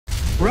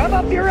Rev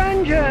up your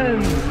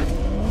engine!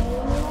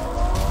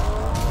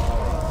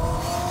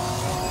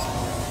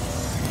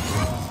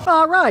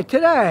 Alright,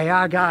 today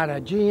I got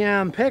a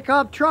GM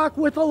pickup truck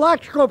with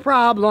electrical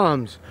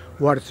problems.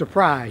 What a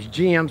surprise,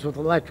 GMs with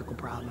electrical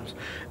problems.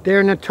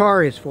 They're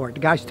notorious for it.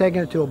 The guy's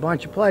taking it to a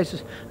bunch of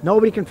places.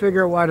 Nobody can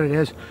figure out what it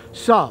is.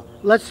 So,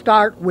 let's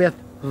start with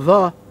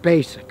the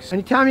basics.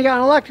 Anytime you got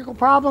an electrical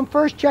problem,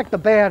 first check the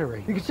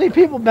battery. You can see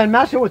people have been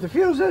messing with the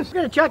fuses. We're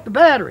gonna check the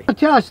battery. I'm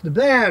gonna test the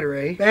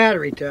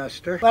battery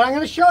tester, but I'm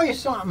gonna show you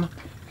something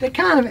that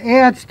kind of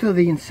adds to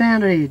the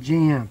insanity of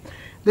GM.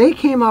 They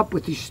came up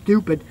with these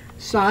stupid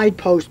side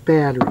post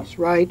batteries,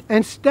 right?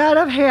 Instead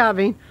of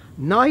having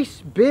nice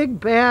big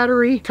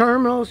battery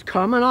terminals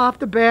coming off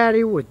the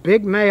battery with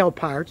big male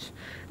parts,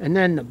 and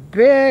then the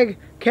big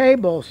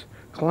cables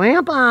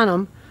clamp on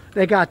them,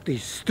 they got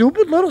these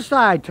stupid little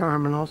side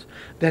terminals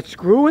that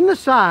screw in the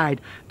side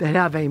that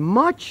have a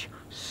much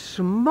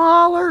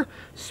smaller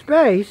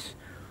space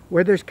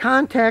where there's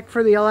contact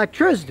for the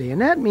electricity. And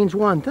that means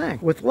one thing.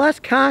 With less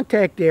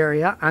contact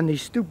area on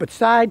these stupid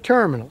side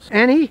terminals,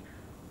 any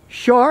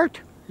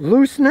short,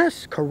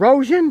 looseness,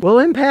 corrosion will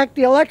impact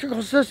the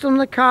electrical system of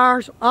the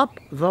cars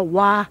up the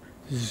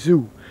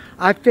wazoo.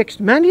 I fixed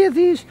many of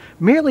these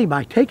merely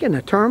by taking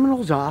the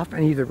terminals off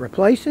and either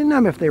replacing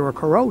them if they were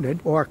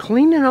corroded or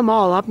cleaning them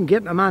all up and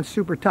getting them on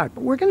super tight.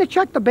 But we're going to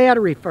check the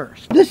battery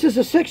first. This is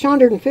a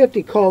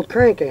 650 cold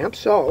crank amp,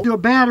 so do a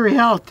battery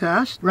health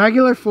test.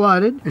 Regular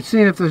flooded. It's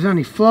seeing if there's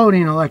any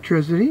floating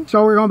electricity.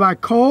 So we're going by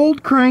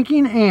cold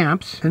cranking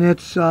amps, and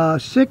it's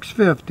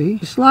 650.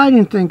 The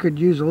sliding thing could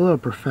use a little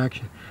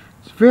perfection.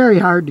 It's very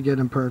hard to get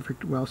them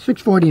perfect. Well,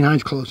 649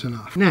 is close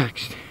enough.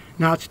 Next.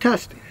 Now it's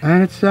testing.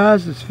 And it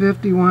says it's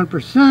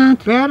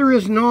 51%. Battery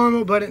is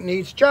normal, but it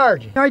needs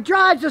charging. Now he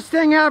drives this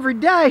thing every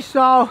day,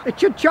 so it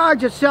should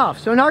charge itself.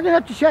 So now we're gonna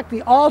have to check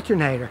the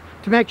alternator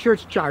to make sure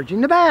it's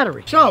charging the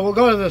battery. So we'll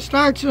go to the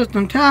start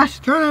system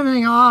test, turn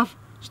everything off,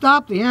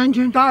 stop the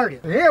engine, start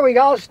it. Here we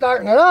go,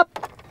 starting it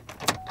up.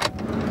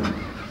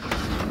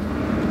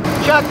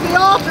 Check the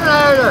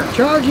alternator.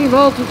 Charging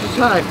voltage is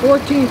high,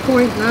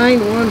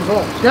 14.91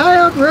 volts.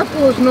 Diode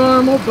ripple is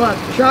normal, but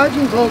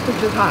charging voltage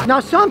is high. Now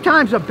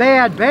sometimes a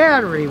bad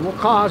battery will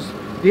cause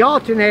the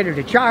alternator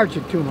to charge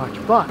it too much,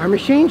 but our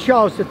machine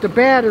shows that the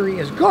battery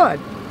is good,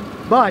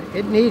 but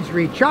it needs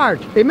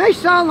recharge. It may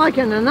sound like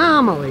an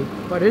anomaly,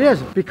 but it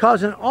isn't,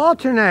 because an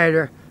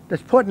alternator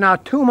that's putting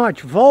out too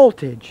much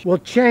voltage will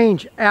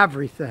change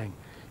everything.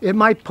 It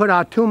might put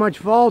out too much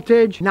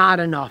voltage, not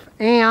enough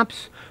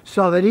amps,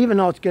 so that even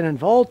though it's getting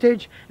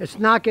voltage, it's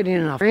not getting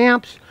enough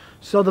amps,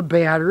 so the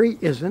battery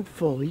isn't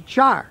fully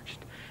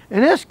charged.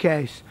 In this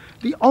case,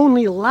 the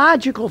only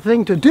logical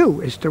thing to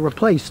do is to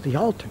replace the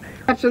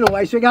alternator. That's in the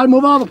way, so we got to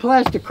move all the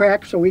plastic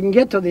cracks so we can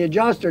get to the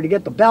adjuster to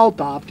get the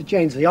belt off to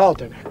change the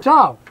alternator.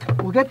 So,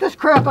 we'll get this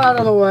crap out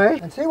of the way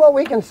and see what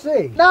we can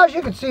see. Now, as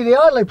you can see, the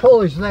idling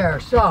pulley's there.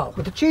 So,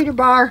 with the cheater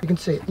bar, you can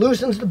see it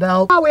loosens the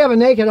belt. Now we have a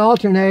naked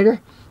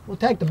alternator. We'll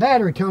take the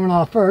battery terminal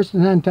off first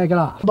and then take it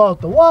off.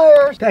 Bolt the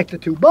wires, take the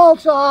two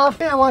bolts off,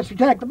 and once we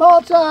take the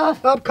bolts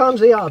off, up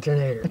comes the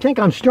alternator. I think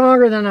I'm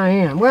stronger than I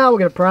am. Well, we'll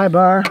get a pry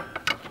bar.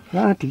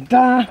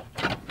 Da-dee-da.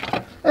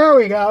 There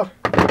we go.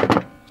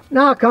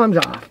 Now it comes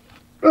off.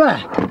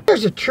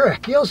 Here's a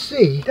trick. You'll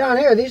see down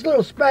here, these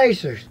little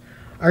spacers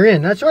are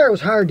in. That's where it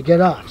was hard to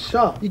get off.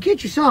 So, you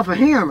get yourself a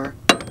hammer.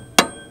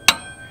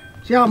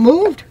 See how it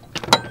moved?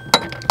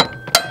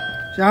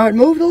 See how it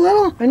moved a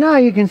little? And now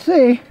you can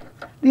see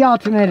the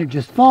alternator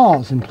just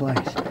falls in place.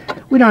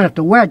 We don't have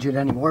to wedge it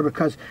anymore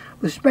because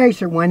the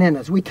spacer went in.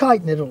 As we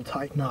tighten it, it'll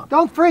tighten up.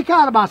 Don't freak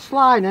out about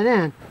sliding it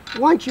in.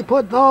 Once you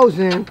put those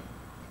in,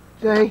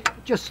 see, it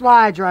just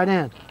slides right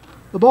in.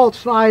 The bolts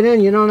slide in,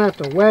 you don't have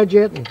to wedge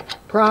it and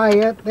pry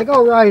it. They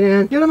go right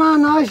in. Get them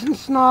on nice and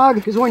snug,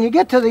 because when you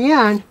get to the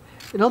end,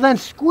 it'll then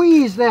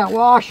squeeze that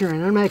washer in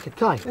and make it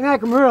tight. They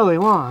make them really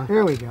long.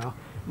 Here we go.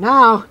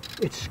 Now,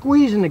 it's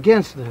squeezing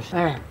against this.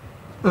 There.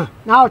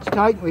 Now it's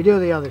tight, and we do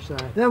the other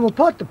side. Then we'll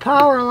put the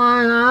power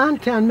line on,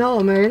 10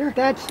 millimeter.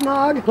 That's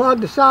snug. Plug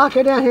the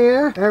socket in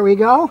here. There we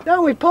go.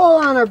 Then we pull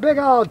on our big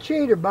old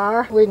cheater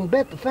bar. We can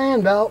bit the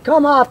fan belt,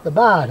 come off the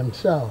bottom,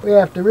 so we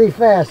have to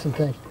refasten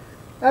things.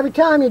 Every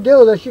time you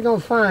do this, you're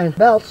going to find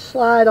belts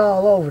slide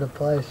all over the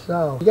place,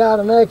 so you got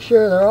to make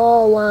sure they're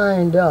all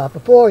lined up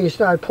before you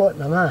start putting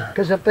them on.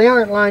 Because if they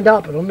aren't lined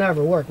up, it'll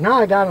never work.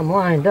 Now I got them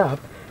lined up,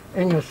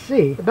 and you'll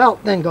see the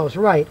belt then goes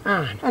right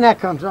on, and that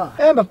comes off.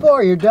 And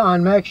before you're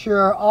done, make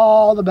sure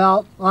all the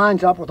belt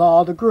lines up with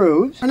all the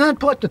grooves, and then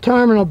put the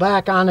terminal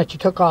back on that you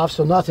took off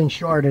so nothing's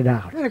shorted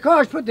out. And of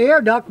course, put the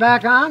air duct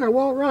back on or it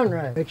won't run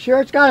right. Make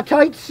sure it's got a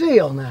tight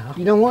seal now.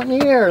 You don't want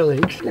any air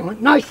leaks. They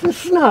want nice and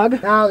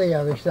snug. Now the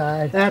other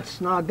side. That's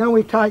snug. Then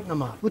we tighten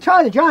them up. We'll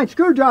try the giant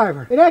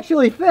screwdriver. It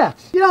actually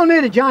fits. You don't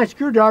need a giant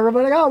screwdriver,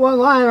 but I got one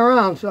lying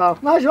around, so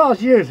might as well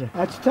use it.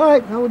 That's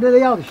tight. Now we'll do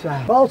the other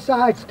side. Both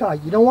sides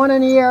tight. You don't want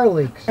any air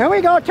leaks. And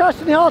we go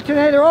testing the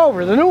alternator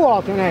over, the new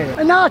alternator.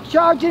 And now it's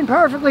charging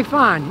perfectly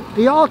fine.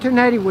 The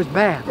alternator was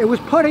bad. It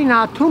was putting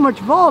out too much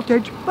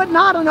voltage, but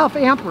not enough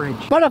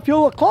amperage. But if you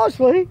look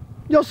closely,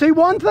 you'll see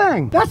one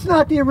thing. That's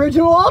not the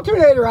original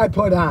alternator I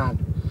put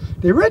on.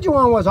 The original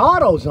one was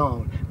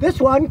AutoZone. This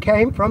one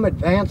came from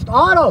Advanced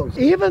Autos.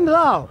 Even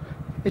though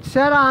it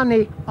said on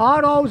the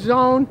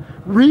AutoZone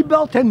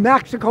rebuilt in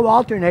Mexico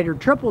alternator,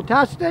 triple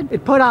tested,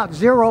 it put out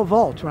 0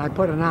 volts when I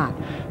put it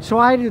on. So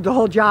I did the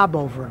whole job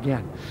over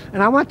again.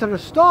 And I went to the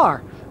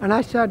store and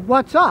I said,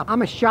 what's up?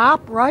 I'm a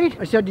shop, right?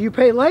 I said, do you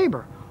pay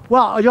labor?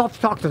 Well, you'll have to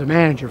talk to the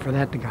manager for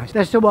that, the guy said.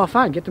 I said, well,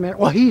 fine, get the manager.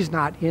 Well, he's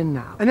not in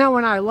now. And then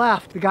when I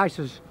left, the guy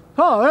says,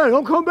 oh, hey,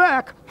 don't come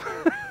back.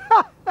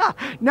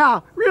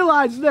 Now,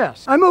 realize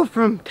this. I moved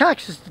from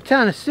Texas to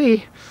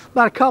Tennessee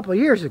about a couple of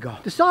years ago.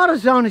 This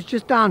AutoZone is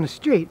just down the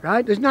street,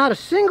 right? There's not a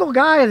single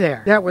guy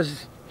there that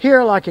was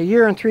here like a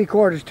year and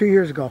 3/4, 2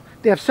 years ago.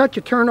 They have such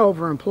a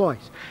turnover of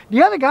employees.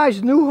 The other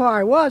guys knew who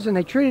I was and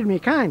they treated me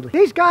kindly.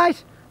 These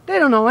guys, they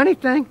don't know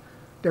anything.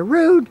 They're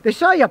rude. They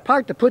sell you a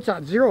part that puts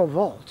out 0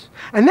 volts.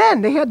 And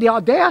then they had the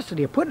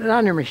audacity of putting it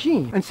on their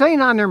machine and saying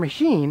on their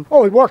machine,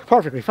 oh, it works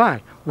perfectly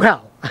fine.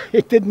 Well,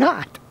 it did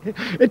not.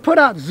 It put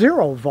out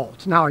 0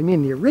 volts. Now, I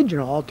mean, the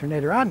original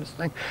alternator on this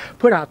thing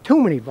put out too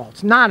many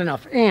volts, not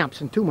enough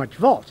amps and too much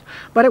volts.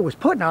 But it was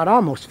putting out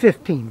almost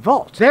 15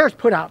 volts. Theirs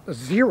put out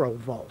 0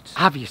 volts.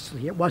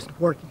 Obviously, it wasn't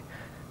working.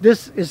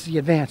 This is the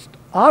Advanced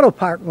Auto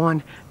Part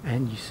one,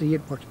 and you see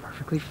it works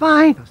perfectly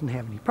fine, doesn't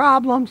have any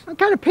problems. I'm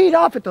kind of peed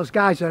off at those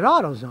guys at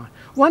AutoZone.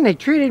 One, they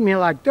treated me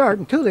like dirt,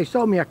 and two, they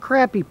sold me a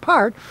crappy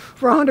part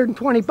for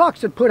 120 bucks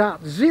that put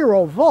out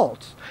 0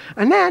 volts.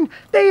 And then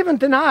they even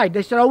denied.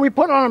 They said, oh, we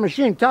put it on a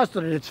machine,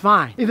 tested it, it's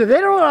fine. Either they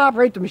don't know how to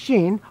operate the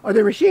machine, or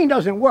the machine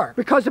doesn't work,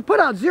 because it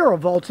put out 0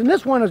 volts, and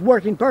this one is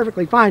working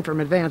perfectly fine from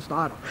Advanced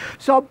Auto.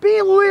 So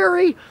be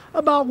leery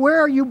about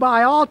where you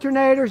buy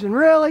alternators, and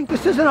really,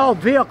 this is an old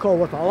vehicle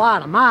with a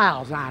lot of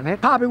miles on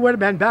it. Probably would have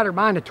been better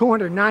buying a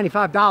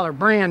 $295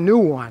 brand new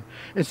one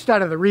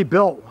instead of the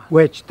rebuilt one,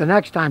 which the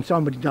next time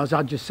somebody does,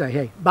 I'll just say,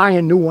 hey, buy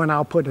a new one,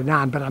 I'll put it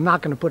on, but I'm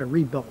not going to put a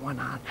rebuilt one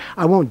on.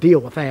 I won't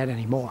deal with that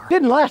anymore.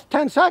 Didn't last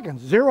 10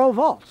 seconds, 0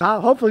 volts.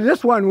 Hopefully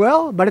this one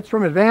will, but it's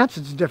from Advanced,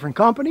 it's a different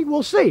company,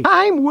 we'll see.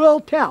 Time will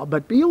tell,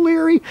 but be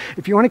leery.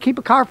 If you want to keep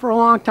a car for a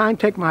long time,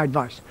 take my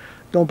advice.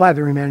 Don't buy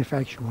the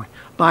remanufactured one.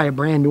 Buy a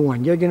brand new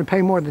one. You're going to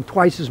pay more than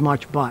twice as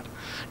much, but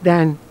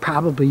then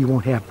probably you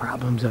won't have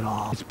problems at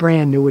all. It's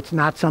brand new. It's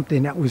not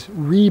something that was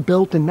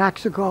rebuilt in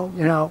Mexico.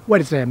 You know, what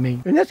does that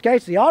mean? In this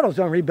case, the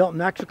AutoZone rebuilt in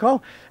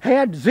Mexico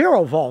had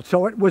 0 volts,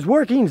 so it was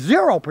working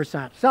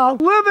 0%. So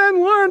live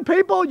and learn,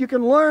 people. You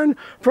can learn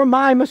from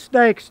my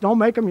mistakes. Don't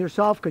make them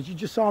yourself, because you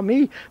just saw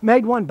me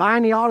made one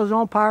buying the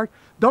AutoZone part.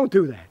 Don't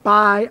do that.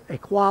 Buy a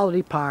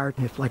quality part.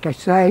 If, like I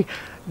say,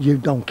 you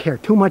don't care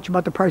too much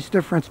about the price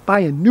difference,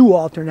 buy a new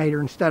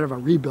alternator instead of a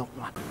rebuilt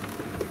one.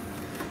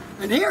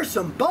 And here's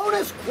some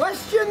bonus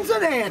questions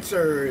and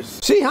answers.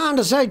 See,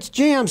 Honda cites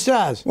GM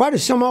says, why do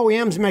some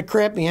OEMs make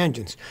crappy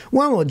engines?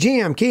 When will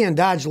GM, Kia, and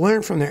Dodge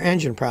learn from their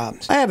engine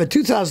problems? I have a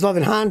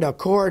 2011 Honda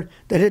Accord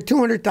that hit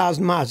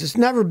 200,000 miles. It's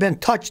never been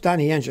touched on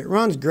the engine. It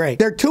runs great.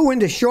 They're too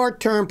into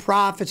short-term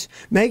profits,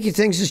 making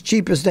things as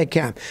cheap as they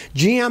can.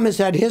 GM has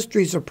had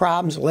histories of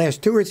problems the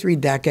last 2 or 3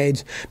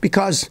 decades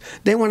because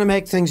they want to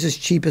make things as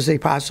cheap as they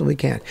possibly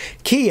can.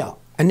 Kia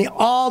and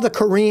all the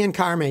Korean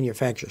car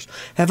manufacturers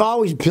have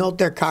always built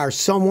their cars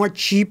somewhat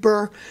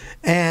cheaper,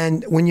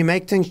 and when you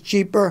make things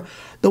cheaper,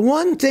 the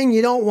one thing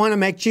you don't want to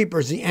make cheaper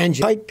is the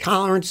engine. Tight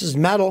tolerances,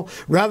 metal,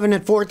 revving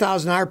at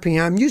 4,000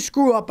 RPM. You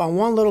screw up on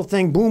one little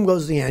thing, boom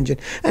goes the engine,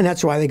 and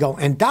that's why they go.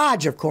 And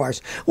Dodge, of course,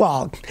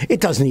 well,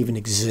 it doesn't even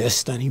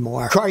exist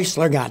anymore.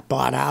 Chrysler got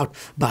bought out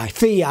by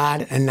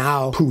Fiat, and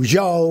now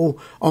Peugeot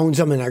owns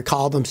them, and they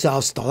call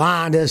themselves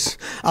Stellantis.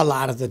 A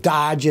lot of the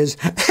Dodges,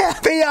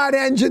 Fiat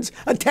engines,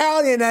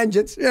 Italian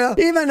engines, you know,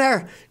 even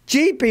their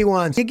Jeepy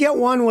ones. You get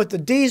one with the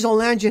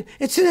diesel engine,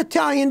 it's an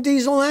Italian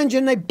diesel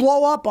engine. They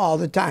blow up all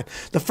the time.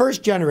 The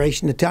first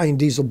generation Italian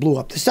diesel blew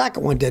up. The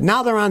second one did.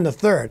 Now they're on the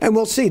third. And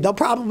we'll see. They'll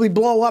probably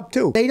blow up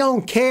too. They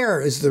don't care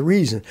is the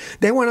reason.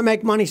 They want to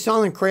make money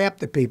selling crap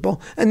to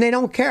people, and they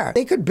don't care.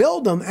 They could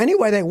build them any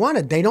way they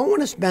wanted. They don't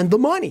want to spend the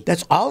money.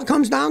 That's all it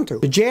comes down to.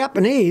 The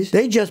Japanese,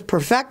 they just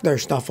perfect their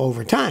stuff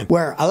over time.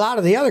 Where a lot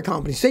of the other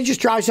companies, they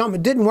just try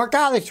something, it didn't work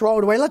out, they throw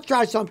it away. Let's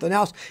try something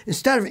else.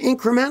 Instead of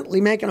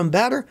incrementally making them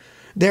better,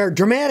 they're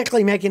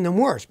dramatically making them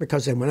worse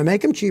because they want to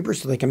make them cheaper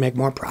so they can make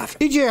more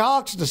profit. DJ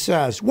Hawksta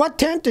says, what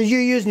tent did you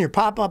use in your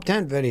pop-up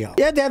tent video?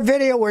 You had that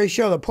video where you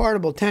show the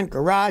portable tent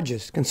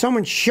garages. Can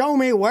someone show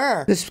me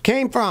where this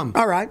came from?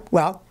 All right,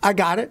 well, I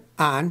got it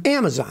on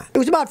Amazon. It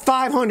was about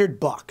 500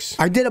 bucks.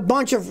 I did a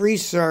bunch of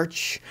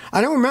research.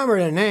 I don't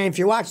remember the name. If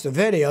you watch the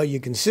video, you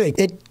can see.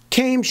 It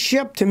came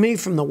shipped to me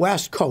from the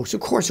West Coast.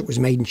 Of course it was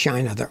made in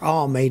China. They're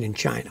all made in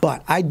China.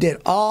 But I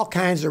did all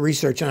kinds of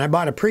research, and I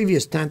bought a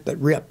previous tent that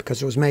ripped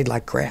because it was made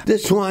like crap.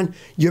 This one,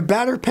 you're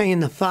better paying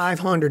the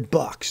 500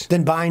 bucks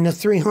than buying the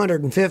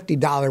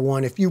 $350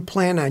 one if you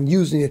plan on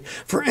using it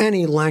for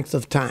any length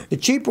of time. The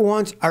cheaper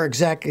ones are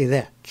exactly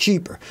that.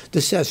 cheaper.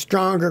 This has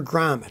stronger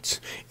grommets.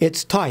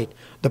 It's tight.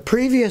 The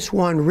previous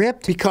one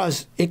ripped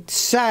because it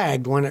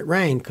sagged when it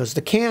rained because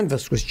the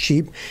canvas was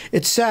cheap.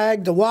 It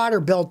sagged, the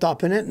water built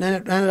up in it, and then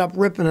it ended up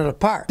ripping it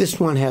apart. This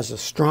one has a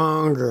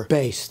stronger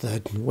base,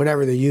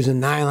 whatever they're using,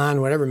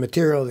 nylon, whatever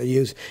material they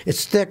use,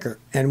 it's thicker.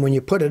 And when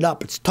you put it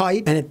up, it's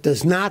tight and it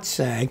does not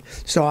sag.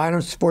 So I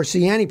don't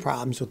foresee any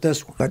problems with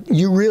this one. But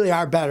you really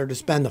are better to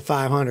spend the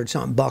 500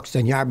 something bucks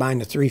than you are buying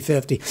the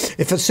 350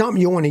 if it's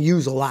something you want to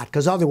use a lot,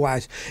 because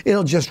otherwise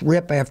it'll just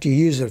rip after you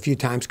use it a few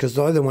times because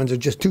the other ones are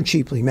just too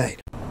cheaply made.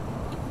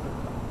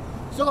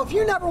 So if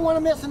you never want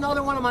to miss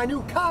another one of my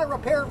new car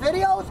repair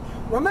videos,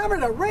 remember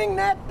to ring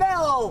that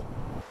bell.